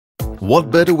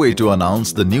What better way to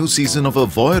announce the new season of a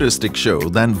voyeuristic show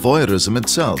than voyeurism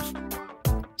itself?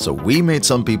 So we made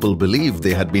some people believe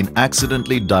they had been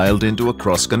accidentally dialed into a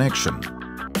cross connection,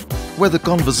 where the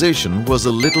conversation was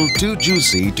a little too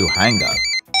juicy to hang up.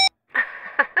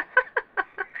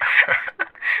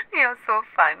 You're so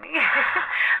funny.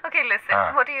 Okay, listen,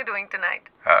 what are you doing tonight?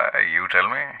 You tell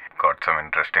me. Got some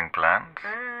interesting plans?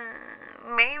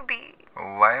 Maybe.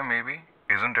 Why maybe?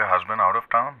 Isn't your husband out of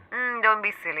town? Don't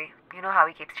be silly. You know how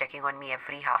he keeps checking on me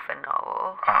every half an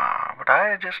hour. But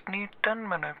I just need 10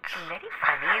 minutes. Very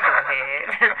funny,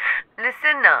 Rohit.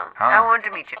 Listen now, I want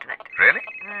to meet you tonight. Really?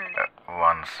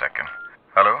 1 second.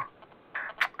 Hello?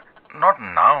 Not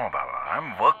now, Baba.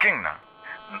 I'm working now.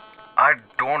 I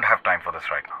don't have time for this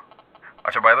right now.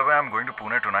 Achha, by the way, I'm going to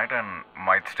Pune tonight and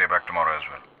might stay back tomorrow as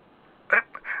well.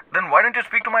 Then why don't you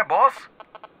speak to my boss?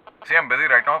 See, I'm busy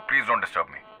right now. Please don't disturb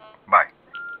me. Bye.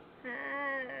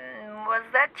 Was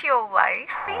that your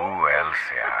wife? Who else,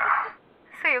 yeah?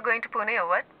 So you're going to Pune or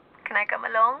what? Can I come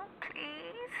along,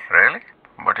 please? Really?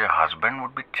 But your husband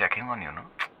would be checking on you, no?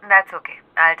 That's okay.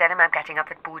 I'll tell him I'm catching up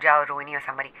with Pooja or Rohini or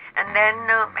somebody. And then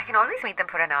I can always meet them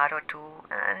for an hour or two.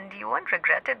 And you won't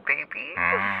regret it, baby.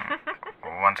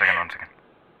 1 second.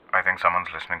 I think someone's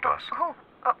listening to us. Who?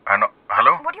 No.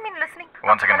 Hello? What do you mean listening?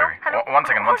 1 second, hello? baby. Hello? 1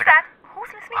 second. Who's that?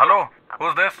 Who's listening? Hello?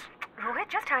 Who's this? Rohit,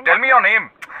 just hang up. Tell me your name.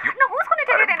 No, who's going to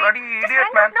tell you their name? Bloody Just idiot,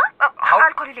 hang man. up now.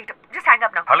 I'll call you later. Just hang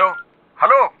up now.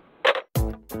 Hello?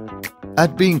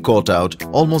 At being caught out,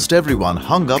 almost everyone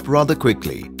hung up rather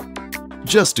quickly,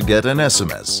 just to get an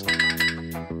SMS.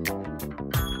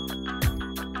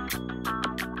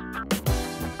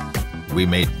 We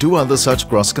made 2 other such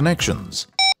cross connections.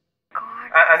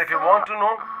 And if you want to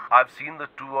know, I've seen the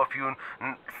two of you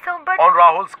But on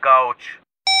Rahul's couch.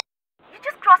 you're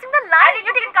just crossing the line.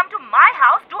 You can come to my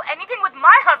house, do anything with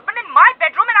my husband in my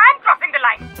bedroom, and I'm crossing the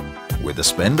line. With a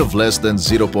spend of less than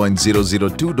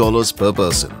 $0.002 per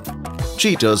person,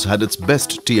 Cheaters had its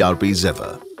best TRPs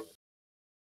ever.